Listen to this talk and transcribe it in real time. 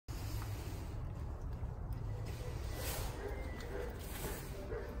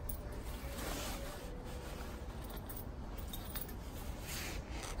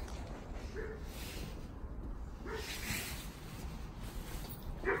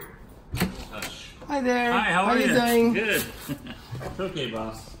Hi there. Hi, how are you? Doing? Good. It's okay,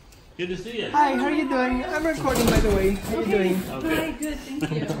 boss. Good to see you. Hi, how are you doing? I'm recording, by the way. How are you doing? Okay. Hi, good, thank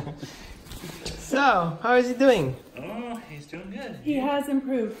you. So, how is he doing? Oh, he's doing good. He has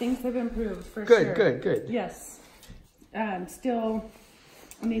improved. Things have improved for Good, sure. good, good. Yes. Still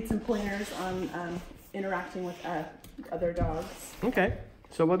need some pointers on interacting with other dogs. Okay.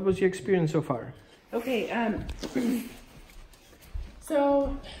 So, what was your experience so far? Okay.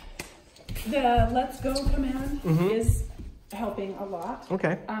 So the let's go command is helping a lot.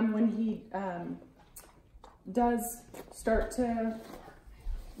 Okay. When he does start to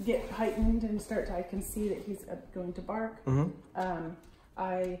get heightened and I can see that he's going to bark. I'm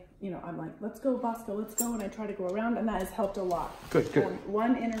like, let's go, Bosco, let's go, and I try to go around, and that has helped a lot. Good, good.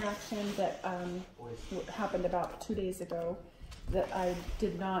 One interaction that happened about 2 days ago that I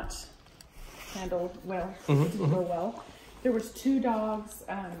did not handle well, didn't go well. There was 2 dogs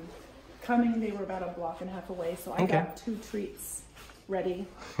coming. They were about a block and a half away, so I got 2 treats ready.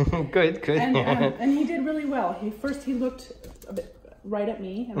 Good, good. And he did really well. He looked a bit right at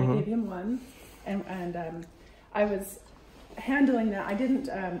me, and I gave him one, and I was handling that. I didn't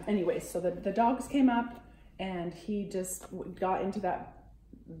anyway, so the dogs came up and he just got into that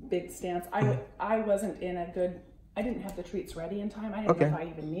big stance. I wasn't in a good, I didn't have the treats ready in time. I didn't know if I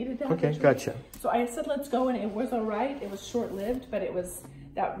even needed to have the treats. Gotcha. So I said let's go, and it was all right. It was short-lived, but it was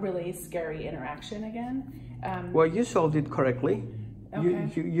that really scary interaction again. Well, you solved it correctly.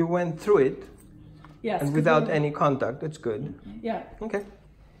 Okay. You went through it. Yes, and without any contact. That's good. Yeah. Okay.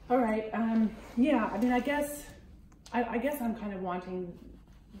 All right. Yeah, I mean, I guess I'm kind of wanting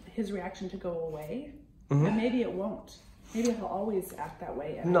his reaction to go away, and maybe it won't. Maybe he'll always act that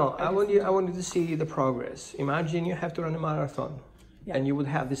way. No, I want you to see the progress. Imagine you have to run a marathon, and you would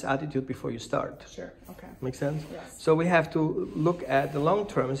have this attitude before you start. Sure. Okay. Make sense? Yes. So we have to look at the long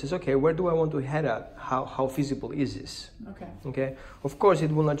term and say, okay, where do I want to head at? How feasible is this? Okay. Okay. Of course,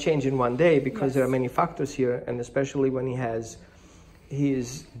 it will not change in one day because there are many factors here, and especially when he has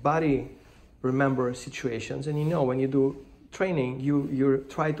his body remember situations, and when you do training, you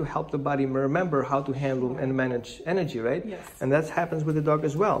try to help the body remember how to handle and manage energy, right? Yes. And that happens with the dog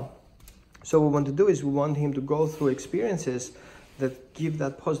as well. So what we want to do is we want him to go through experiences that give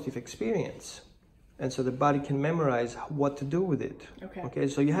that positive experience, and so the body can memorize what to do with it. Okay.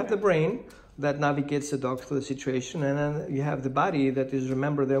 So you have the brain that navigates the dog through the situation, and then you have the body that is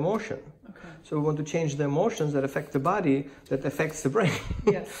remember the emotion. Okay. So we want to change the emotions that affect the body that affects the brain.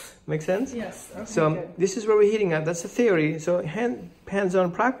 Yes. Make sense? Yes. Okay, so good. This is where we're hitting at. That's a theory. So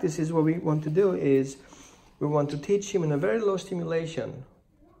hands-on practice is what we want to do is we want to teach him in a very low stimulation,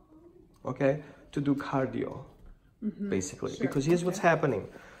 okay, to do cardio, basically. Sure. Because here's what's happening.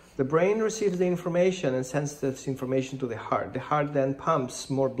 The brain receives the information and sends this information to the heart. The heart then pumps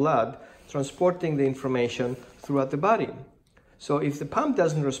more blood, transporting the information throughout the body. So if the pump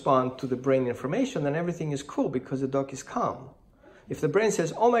doesn't respond to the brain information, then everything is cool because the dog is calm. If the brain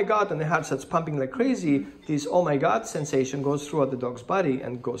says, oh my God, and the heart starts pumping like crazy, this oh my God sensation goes throughout the dog's body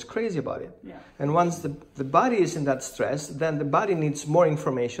and goes crazy about it. Yeah. And once the body is in that stress, then the body needs more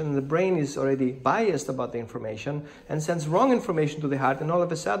information, and the brain is already biased about the information and sends wrong information to the heart, and all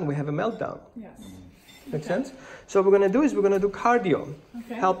of a sudden we have a meltdown. Yes. Make sense? So what we're going to do is we're going to do cardio.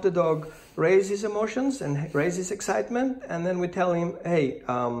 Okay. Help the dog raise his emotions and raise his excitement, and then we tell him, hey,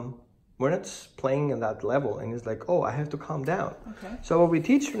 we're not playing at that level. And he's like, oh, I have to calm down. Okay. So what we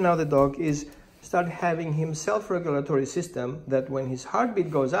teach now the dog is start having him self-regulatory system that when his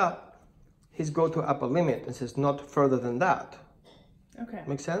heartbeat goes up, he's go to upper limit and says not further than that. Okay.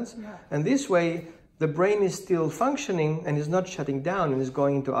 Make sense? Yeah. And this way, the brain is still functioning and is not shutting down and is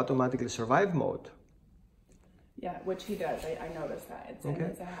going into automatically survive mode. Yeah, which he does. I noticed that. It's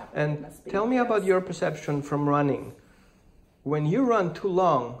a habit. And tell me about your perception from running. When you run too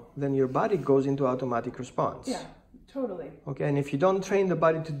long, then your body goes into automatic response. Yeah, totally. Okay, and if you don't train the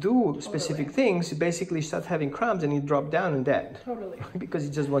body to do specific things, you basically start having cramps and you drop down and dead. Totally. Because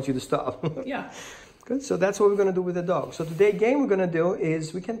it just wants you to stop. Yeah. Good, so that's what we're going to do with the dog. So today game we're going to do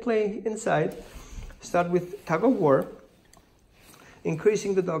is we can play inside, start with tug of war,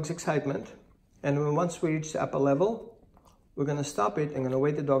 increasing the dog's excitement. And once we reach the upper level, we're going to stop it and going to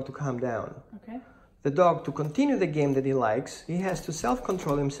wait the dog to calm down. Okay. The dog, to continue the game that he likes, he has to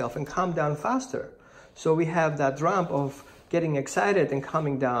self-control himself and calm down faster. So we have that ramp of getting excited and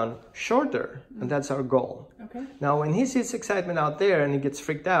calming down shorter, and that's our goal. Okay. Now, when he sees excitement out there and he gets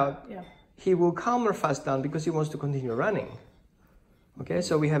freaked out, he will calm or fast down because he wants to continue running. Okay,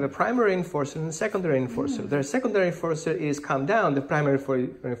 so we have a primary enforcer and a secondary enforcer. The secondary enforcer is calm down. The primary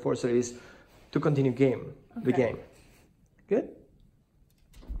enforcer is to continue the game. Good?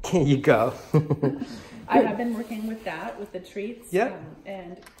 Here you go. I have been working with that, with the treats. Yeah.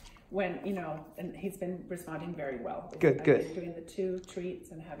 And when, you know, and he's been responding very well. Good, I've good. been doing the 2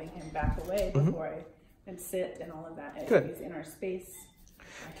 treats and having him back away before I and sit and all of that. And Good. he's in our space.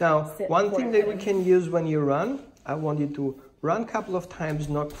 Now, Sit one before thing I that we put can use when you run, I want you to run a couple of times,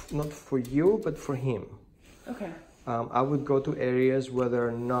 not for you, but for him. Okay. I would go to areas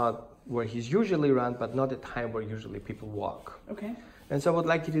where he's usually run, but not a time where usually people walk. Okay. And so what I'd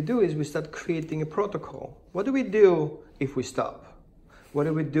like you to do is we start creating a protocol. What do we do if we stop? What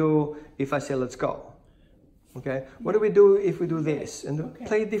do we do if I say, let's go? Okay. What do we do if we do this? And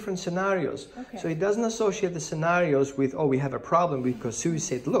play different scenarios. Okay. So it doesn't associate the scenarios with, oh, we have a problem because Sue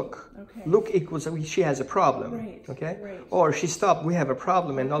said, look. Okay. Look equals she has a problem. Right. Okay. Right. Or she stopped, we have a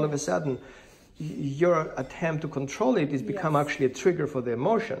problem, and all of a sudden your attempt to control it is become actually a trigger for the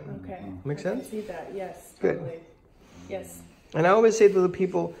emotion. Okay. Make I sense? can see that. Yes. Good. Totally. Yes. And I always say to the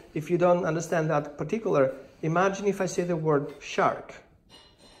people, if you don't understand that particular, imagine if I say the word shark.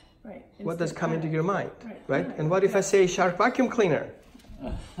 Right. What does come into your mind, Right. right? Right. And what if I say shark vacuum cleaner?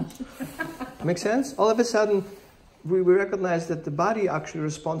 Make sense? All of a sudden, we recognize that the body actually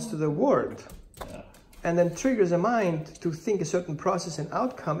responds to the word. And then triggers a mind to think a certain process and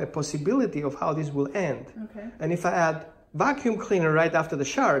outcome, a possibility of how this will end. Okay. And if I add vacuum cleaner right after the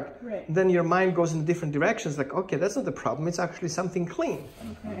shark, Right. then your mind goes in different directions. Like, okay, that's not the problem. It's actually something clean.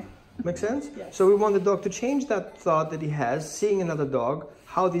 Okay. Make sense? Yes. So we want the dog to change that thought that he has, seeing another dog,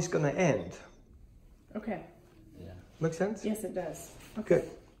 how this is going to end. Okay. Yeah. Make sense? Yes, it does. Good.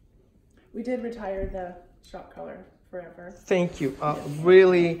 We did retire the shock collar forever. Thank you.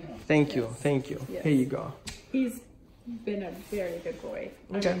 Really, thank you. Thank you. Yes. Here you go. He's been a very good boy.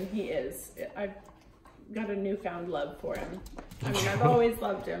 Okay. I mean, he is. I've got a newfound love for him. I mean, I've always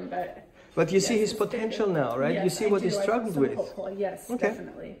loved him, but... But you see Yes, his it's potential different. now, right? Yes, You see I what do. he I feel struggled so with. hopeful. Yes, Okay.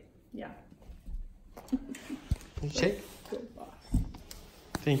 definitely. Yeah. Shake. Good boss.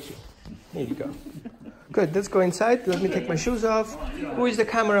 Thank you. Here you go. Good. Let's go inside. Let me take my shoes off. Who is the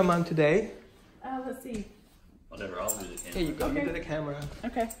cameraman today? Let's see. Whatever, I'll do the Here you camera. go. You Okay. do the camera.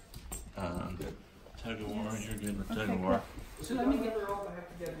 Okay. Tug of war, you're good with tug of war. So let me get the rope. I have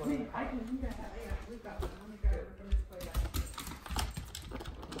to get one. I can do that. Yeah, we've got one. Let me grab it from this plate.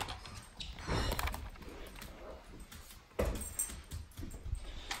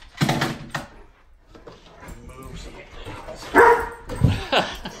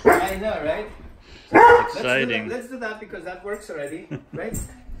 I know, right? Exciting. Let's do that because that works already, right?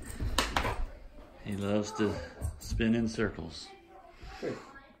 He loves to spin in circles. Good.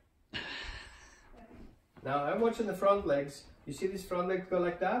 Now I'm watching the front legs. You see these front legs go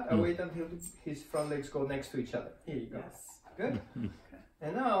like that? I wait until his front legs go next to each other. Here you go. Yes. Good.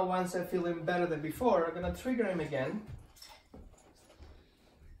 And now, once I feel him better than before, I'm gonna trigger him again.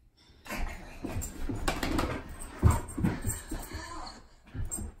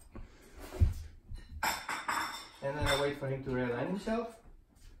 And then I wait for him to realign himself.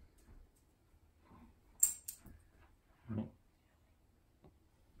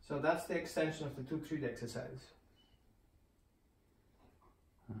 So that's the extension of the 2-3 exercise.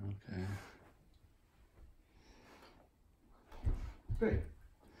 Okay. Good.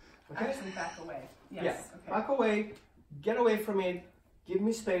 Okay? Actually, back away. Yes. Yeah. Okay. Back away, get away from it, give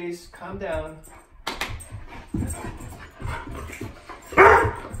me space, calm down.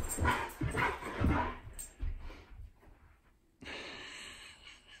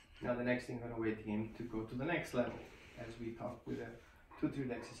 Now the next thing I'm gonna wait him to go to the next level as we talk with a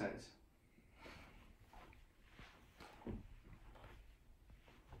 2-3 exercise.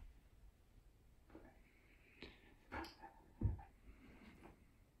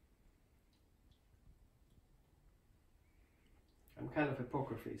 I'm kind of a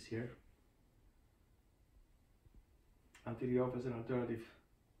poker face here until he offers an alternative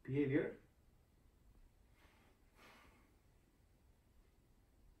behavior.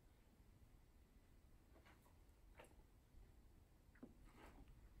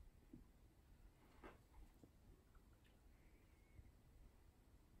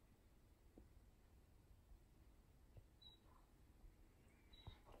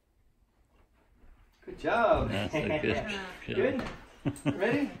 Good job. That's a good Good.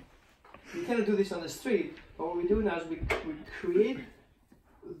 Ready? We cannot do this on the street, but what we do now is we create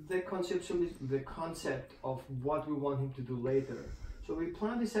the concept of what we want him to do later. So we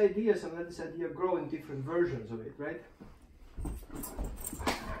plant these ideas and let this idea grow in different versions of it, right?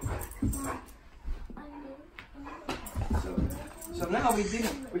 So now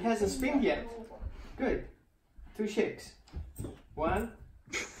we hasn't spinned yet. Good. 2 shakes. 1,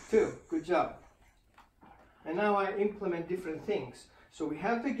 2. Good job. And now I implement different things. So we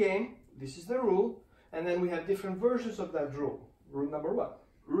have the game, this is the rule, and then we have different versions of that rule. Rule number one.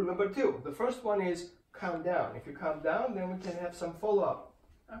 Rule number two, the first one is count down. If you count down, then we can have some follow-up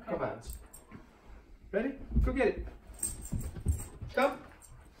commands. Ready? Go get it. Come.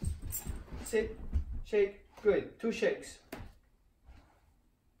 Sit. Shake. Good. 2 shakes.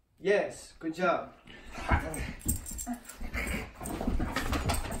 Yes. Good job.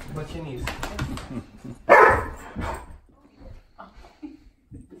 Watch your knees.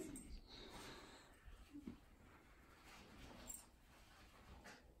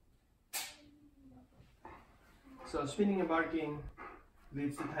 So spinning and barking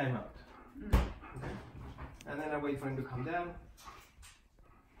leads to timeout. Okay? And then I wait for him to come down.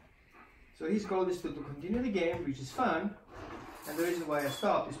 So his goal is to continue the game, which is fun. And the reason why I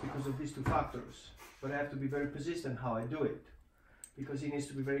stopped is because of these 2 factors. But I have to be very persistent how I do it. Because he needs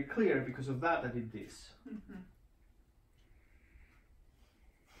to be very clear, because of that I did this.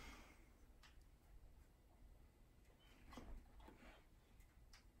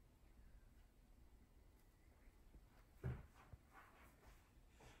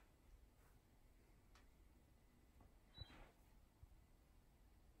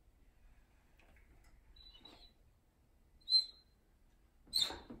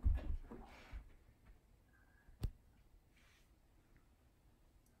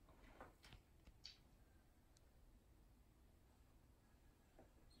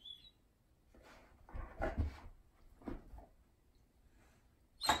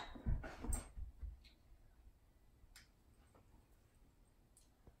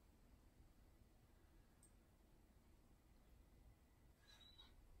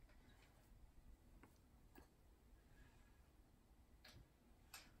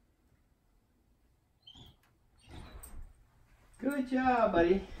 Good job,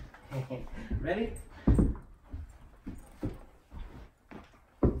 buddy. Ready?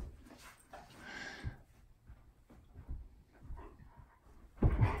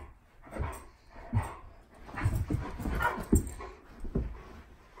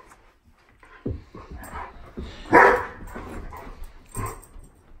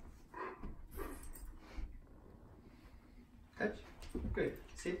 Touch. Good.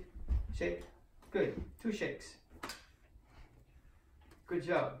 Sit. Shake. Good. 2 shakes. Good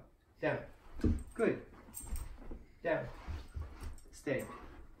job. Down. Good. Down. Stay.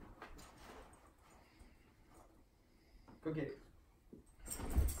 Go get it.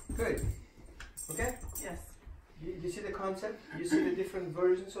 Good. Okay? Yes. You see the concept? You see the different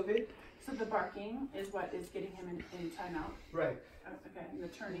versions of it? So the barking is what is getting him in timeout. Right. Okay, and the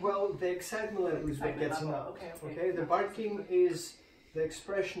turning. Well, the excitement level is what Excitement gets him level. out. Okay. The barking is the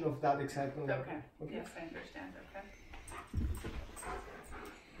expression of that excitement level. Okay. Yes, I understand. Okay.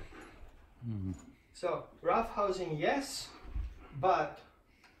 So, roughhousing, yes, but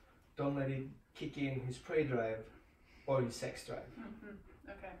don't let it kick in his prey drive or his sex drive.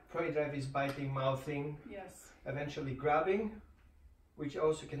 Okay. Prey drive is biting, mouthing, Yes. eventually grabbing, which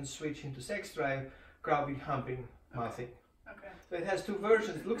also can switch into sex drive, grabbing, humping, mouthing. Okay. So it has 2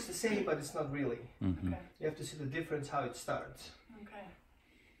 versions. It looks the same, but it's not really. Okay. You have to see the difference how it starts. Okay.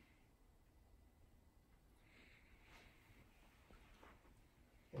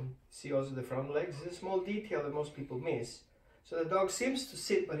 And see also the front legs. It's a small detail that most people miss. So the dog seems to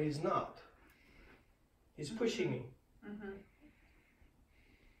sit, but he's not. He's pushing me.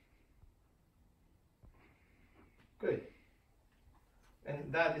 Good.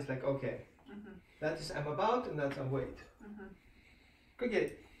 And that is like, okay. That is I'm about, and that's I'm wait. Go get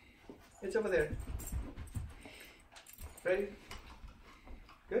it. It's over there. Ready?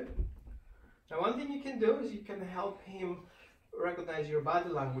 Good. Now one thing you can do is you can help him recognize your body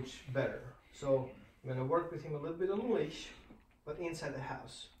language better. So I'm going to work with him a little bit on the leash, but inside the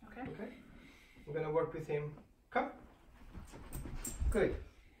house. Okay. Okay? I'm going to work with him. Come. Good.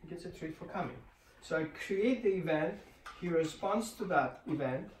 He gets a treat for coming. So I create the event, he responds to that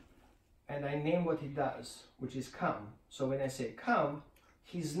event, and I name what he does, which is come. So when I say come,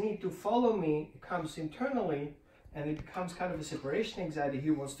 his need to follow me comes internally, and it becomes kind of a separation anxiety. He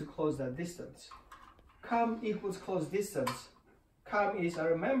wants to close that distance. Come equals close distance. Come is I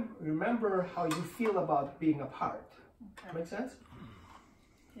remember how you feel about being apart. Okay. Make sense?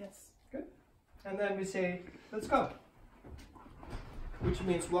 Yes. Good. And then we say, let's go. Which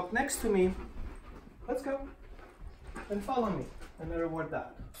means walk next to me. Let's go. And follow me. And I reward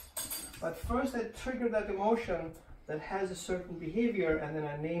that. But first I trigger that emotion that has a certain behavior, and then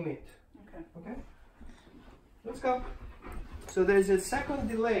I name it. Okay. Okay? Let's go. So there's a second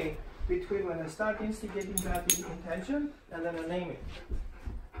delay between when I start instigating that intention and then I name it.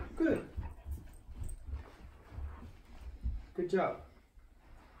 Good. Good job.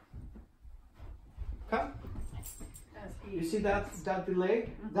 Come. As You he, see that delay?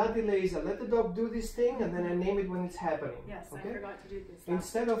 That delay is I let the dog do this thing and then I name it when it's happening. yes, I Okay? forgot to do this.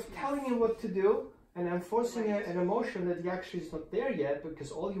 Instead of telling him what to do and enforcing an emotion that he actually is not there yet because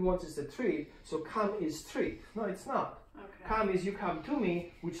all he wants is the treat, so come is treat. No, it's not. Okay. Come is you come to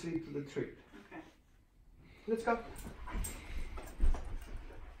me, which leads to the treat. Okay. Let's go.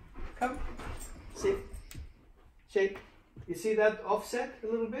 Come. Sit. Shake. You see that offset a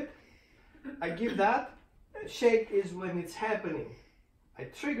little bit? I give that. Shake is when it's happening. I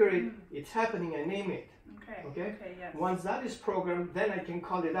trigger it, it's happening, I name it. Okay. Okay? Okay, yes. Once that is programmed, then I can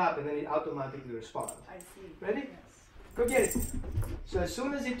call it up and then it automatically responds. I see. Ready? Yes. Go get it. So as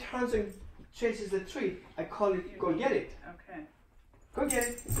soon as it turns and chases the treat, I call it go get it. Okay. Go get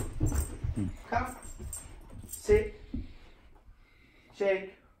it. Come. Sit.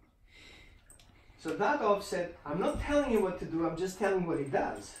 Shake. So that offset, I'm not telling you what to do, I'm just telling what it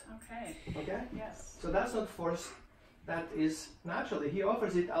does. Okay. Okay? Yes. So that's not forced, that is naturally. He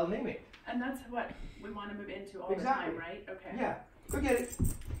offers it, I'll name it. And that's what we want to move into all Exactly. the time, right? Okay. Yeah. Go get it.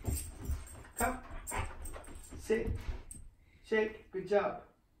 Come. Sit. Shake. Good job.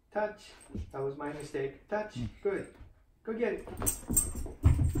 Touch. That was my mistake. Touch. Good. Go get it.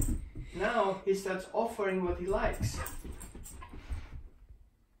 Now he starts offering what he likes.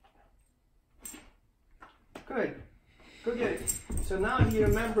 Good. Go get it. So now he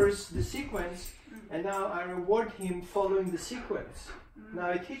remembers the sequence, and now I reward him following the sequence. Now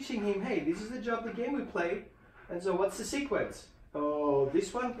I'm teaching him, hey, this is the job, the game we play, and so what's the sequence? Oh,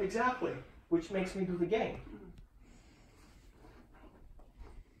 this one? Exactly. Which makes me do the game.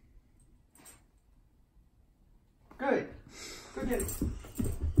 Good. Go get it.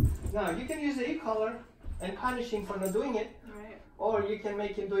 Now you can use the e-collar and punish him for not doing it, Right. or you can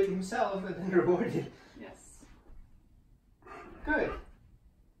make him do it himself and then reward him. Yes. Good.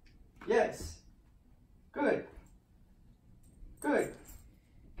 Yes. Good. Good.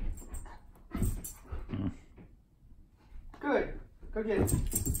 Good. Go get it.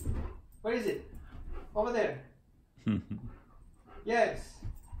 Where is it? Over there. Yes.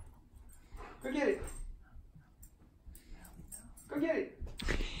 Go get it. Go get it.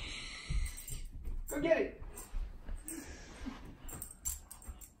 Go get it.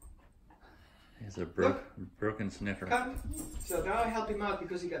 He's a Look. broken sniffer. Come. So now I help him out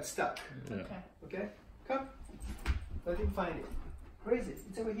because he got stuck. Yeah. Okay. Okay? Come. Let him find it. Where is it?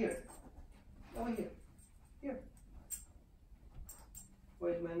 It's over here. Over here. Here.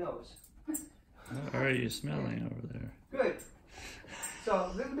 Where's my nose? What are you smelling over there? Good.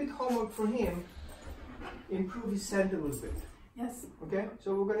 So a little bit homework for him. Improve his scent a little bit. Yes. Okay?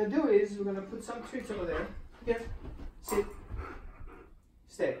 So what we're gonna do is we're gonna put some treats over there. Here. Sit.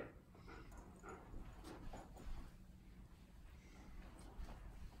 Stay.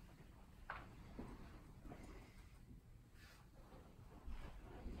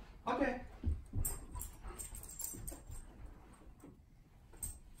 Okay.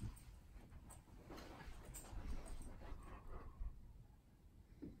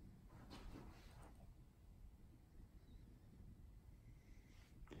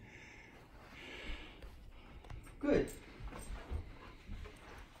 Good.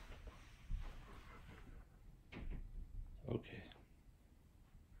 Okay.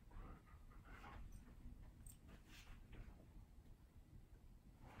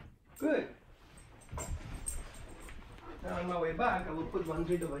 Good. Now on my way back, I will put one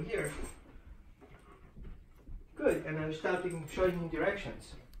treat over here. Good, and I'm starting showing him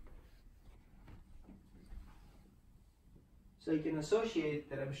directions. So you can associate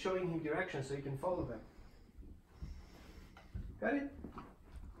that I'm showing him directions so you can follow them. Got it?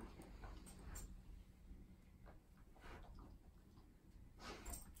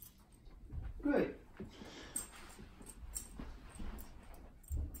 Good.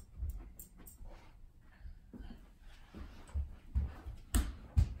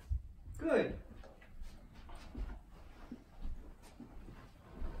 Good.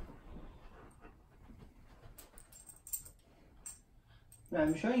 Now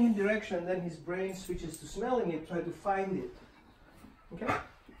I'm showing him direction, then his brain switches to smelling it, try to find it. Okay?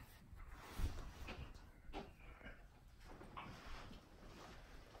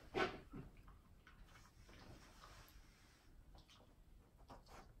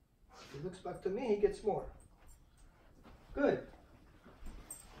 He looks back to me, he gets more. Good.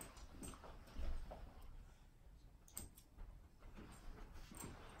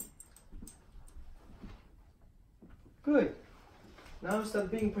 Good. Now start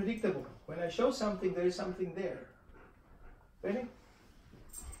being predictable. When I show something, there is something there. Ready?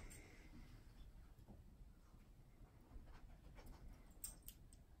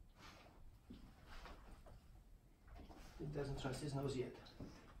 He doesn't trust his nose yet.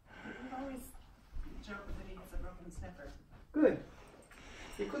 We always joke that he has a broken sniffer. Good.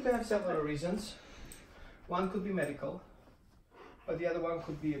 It could have several reasons. One could be medical, but the other one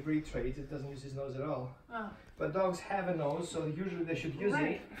could be a breed trait. It doesn't use his nose at all. Oh. But dogs have a nose, so usually they should use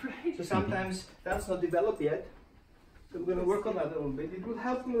Right, it. right. So sometimes that's not developed yet. So we're going to work on that a little bit. It would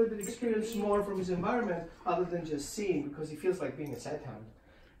help him a little bit experience more from his environment other than just seeing, because he feels like being a sight hound.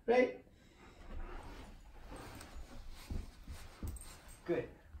 Right? Good.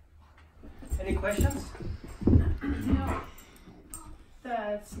 Any questions? You know,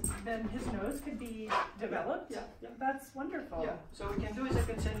 then his nose could be developed. Yeah. That's wonderful. Yeah. So what we can do is I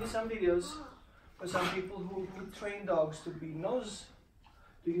can send you some videos for some people who train dogs to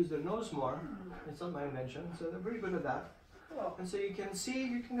use their nose more. It's not my invention, so they're very good at that. Cool. And so you can see,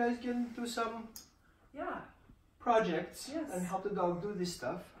 you guys can do some Yeah. projects Yes. and help the dog do this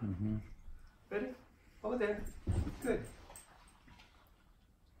stuff. Ready? Over there. Good.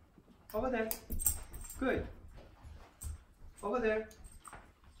 Over there. Good. Over there.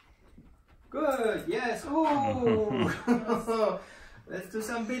 Good. Yes. Oh. Let's do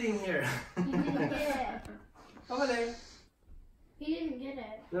some bidding here. He didn't get it. Over there. He didn't get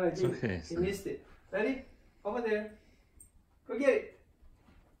it. No, he didn't. okay, He so- missed it. Ready? Over there. Go get it.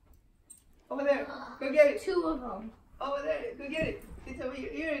 Over there. Go get it. Two of them. Over there. Go get it. It's over here.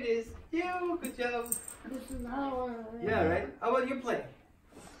 Here it is. You. Good job. This is another one. Of them. Yeah, right? How about you play?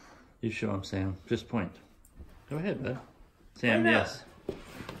 You show him, Sam. Just point. Go ahead, bud. Sam, Why not? yes.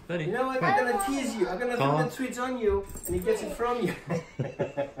 Buddy. You know what? I'm gonna tease you. I'm gonna throw Huh? the treats on you, and he gets it from you.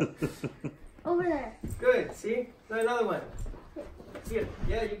 Over there. Good. See? Now another one. Here.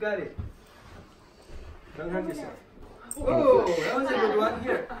 Yeah, you got it. Don't hurt yourself. Oh, that was a good one.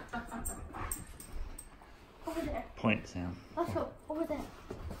 Here. Over there. Point, Sam. Let's go. Over there.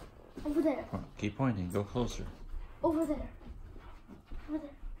 Over there. Keep pointing. Go closer. Over there. Over there.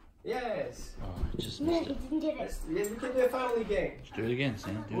 Yes. Oh, I just Man, missed he it. didn't get it. Yes, we can do a family game. Just do it again,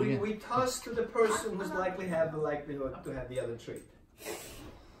 Sam. Do it again. We toss to the person who's likely have the likelihood to have the other treat.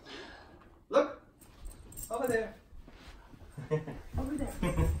 Look. Over there. Over there.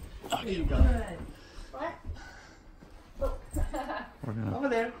 There you go. Good. What? Over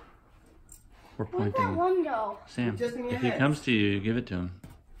there. We're Where'd that pointing. one go? Sam, Just in your if he head. comes to you, give it to him.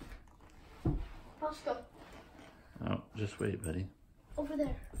 Let's go. Oh, just wait, buddy. Over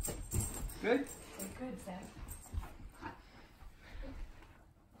there. Good. Good, Sam.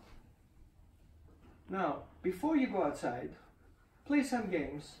 Now, before you go outside, play some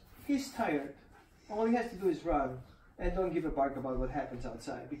games. He's tired. All he has to do is run. And don't give a bark about what happens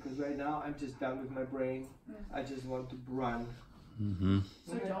outside, because right now I'm just done with my brain. I just want to run.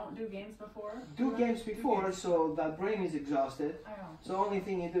 So don't do games before? Do games before, so that brain is exhausted. I know. So only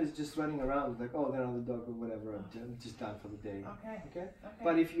thing you do is just running around, like, oh, there on the dog or whatever. I'm just done for the day. Okay. Okay? Okay.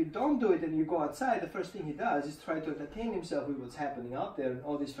 But if you don't do it and you go outside, the first thing he does is try to entertain himself with what's happening out there, and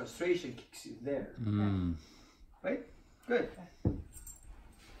all this frustration kicks in there. Mm. Right? Good.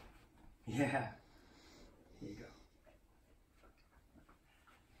 Yeah. Here you go.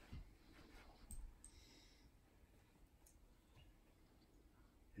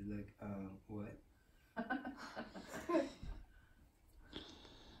 He's like, what?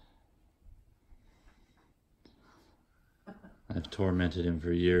 I've tormented him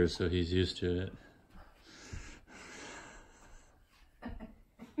for years, so he's used to it.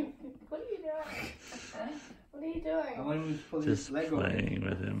 What are you doing? What are you doing? I want him to pull Just his leg away. playing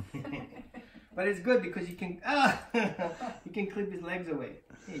with him. But it's good because you can you can clip his legs away.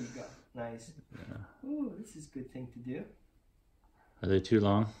 Here you go. Nice. Yeah. Ooh, this is a good thing to do. Are they too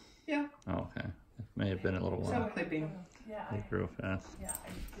long? Yeah. Oh, okay. It may have been a little Some while. clipping. Yeah, They grow fast. I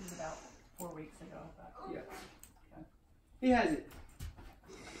did it about 4 weeks ago. But Yeah. He has it.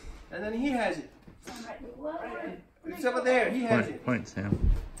 And then he has it. What? It's over there. He has Point, it. point,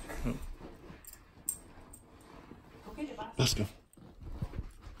 Sam. okay, boss. Let's go.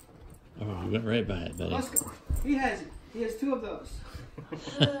 Oh, you went right by it, buddy. Let's go. He has it. He has 2 of those.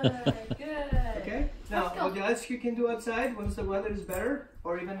 Good, good. Okay? Now, Let's go. what else you can do outside once the weather is better,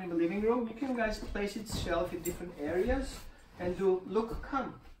 or even in the living room, you can guys place its shelf in different areas and do look,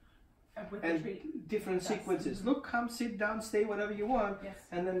 come, With the and treat. different Yes. sequences. Look, come, sit down, stay, whatever you want, Yes.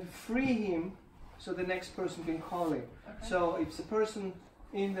 and then free him so the next person can call him. Okay. So if the person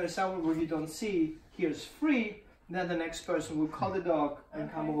in there somewhere where you don't see hears free, then the next person will call the dog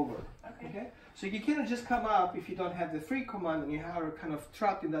and come Okay. over. Okay. Okay? So you cannot just come up if you don't have the free command, and you are kind of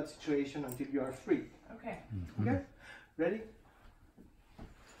trapped in that situation until you are free. Okay. Okay? Ready?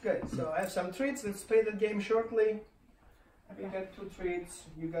 Good. So I have some treats. Let's play the game shortly. You got 2 treats.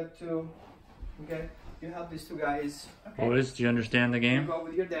 You got 2. Okay, you have these two guys. Okay. Boys, do you understand the You game? go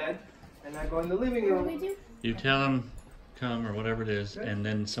with your dad, and I go in the living What do we room. do? You tell them come or whatever it is, and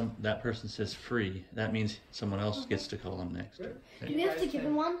then that person says free. That means someone else gets to call them next. Good. Do we have to give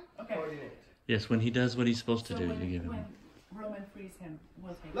him one? Okay. Coordinate. Yes, when he does what he's supposed to So do, when, you give him. when Roman frees him,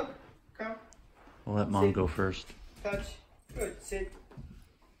 we'll take Look, come, We'll let mom go first. touch. Good, sit.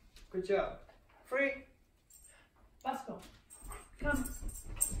 Good job. Free. it. Bosco, come.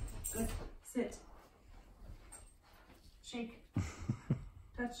 Good. Sit. Shake.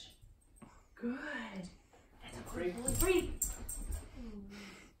 Touch. Good. That's a Free. good boy. Free.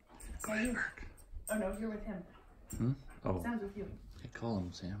 Okay, you. Oh no, you're with him. Oh, Sam's with you. okay, call him,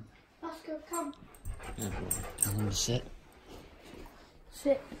 Sam. Bosco, come. Good boy. Tell him to sit.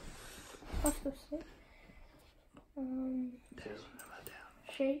 Sit. Bosco, sit.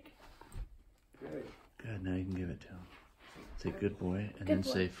 Shake. Good. Good, now you can give it to him. Say good boy, and Good then boy.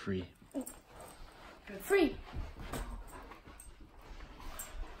 say free. Free.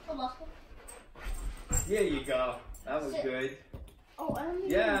 Oh, Bosco. There you go. That was Sit. good. Oh, I only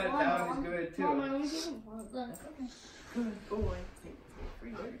Yeah, gave him one. that was Mom. good too. Mom, I only gave him one. Look. Good boy.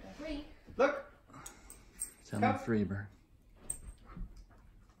 Free. Free. Look. Tell him Come. free, Bert.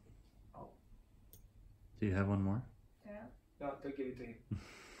 Do you have one more? Yeah. No, don't give it to him.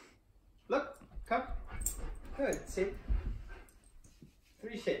 Look, come. Good, sit.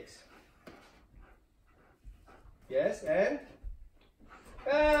 3 shakes. Yes, and?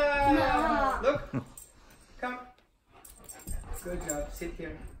 Ah! No. Look, come. Good job, sit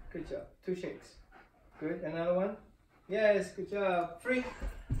here. Good job, 2 shakes. Good, another one? Yes, good job. Free.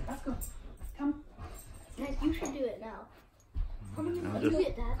 Bosco, come. Dad, you should do it now. How many I'll do just-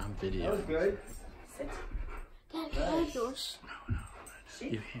 it, Dad? I'm That was videoing. good. Sit. Dad, can I have yours?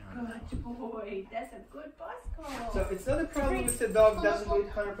 Shake. You can't. Good boy. That's a good Bosco. So it's not a problem if the dog doesn't do it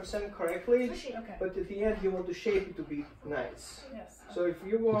 100% correctly, Okay. but at the end you want to shape it to be nice. Yes. So if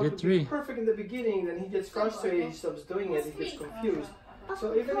you want did to be 3. perfect in the beginning, then he gets frustrated, he stops doing it, he gets confused.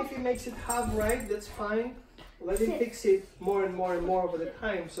 So even if he makes it half right, that's fine. Let him fix it more and more and more over the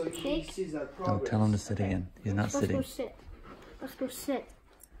time so he sees that progress. Don't tell him to sit again. He's not Let's go sitting. sit. Let's go sit.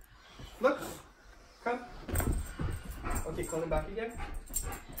 Look, come. Okay, call him back again.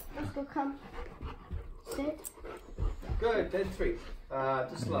 Let's go come. Sit. Good, then 3. Too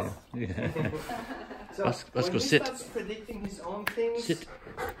slow. Yeah. So Let's when go he sit. starts predicting his own things, Sit.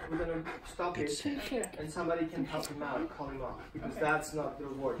 we're gonna stop Good it. sit. Shake. And somebody can help him out, call him off, because that's not the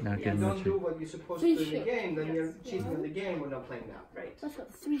reward. Now If give you him a don't do what you're supposed to do in the game, then you're cheating in the game, we're not playing that. Right. Let's go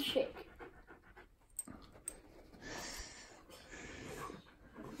 3 shake.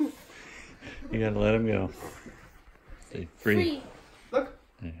 You gotta let him go. Say free. Free. Look,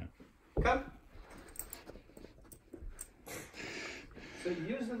 Yeah. come. So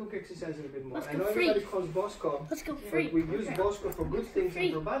use the look exercise a little bit more. Let's I go know free. everybody calls Bosco, Let's go but free. we use Bosco for good things Free.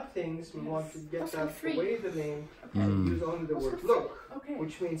 and for bad things. We want to get Let's go that free. away the name Mm. and use only the Let's word go look, Okay.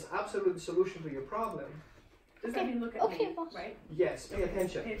 which means absolute solution to your problem. Does that mean look at Okay, me? boss. Right? Yes, pay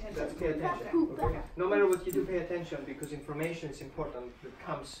attention. Pay attention. That's pay attention. Okay. Okay? No matter what you do, pay attention because information is important that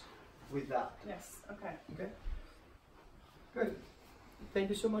comes with that. Yes. Okay. Okay? Good. Thank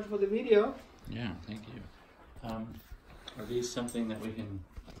you so much for the video. Yeah, thank you. Are these something that we can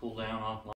pull down offline?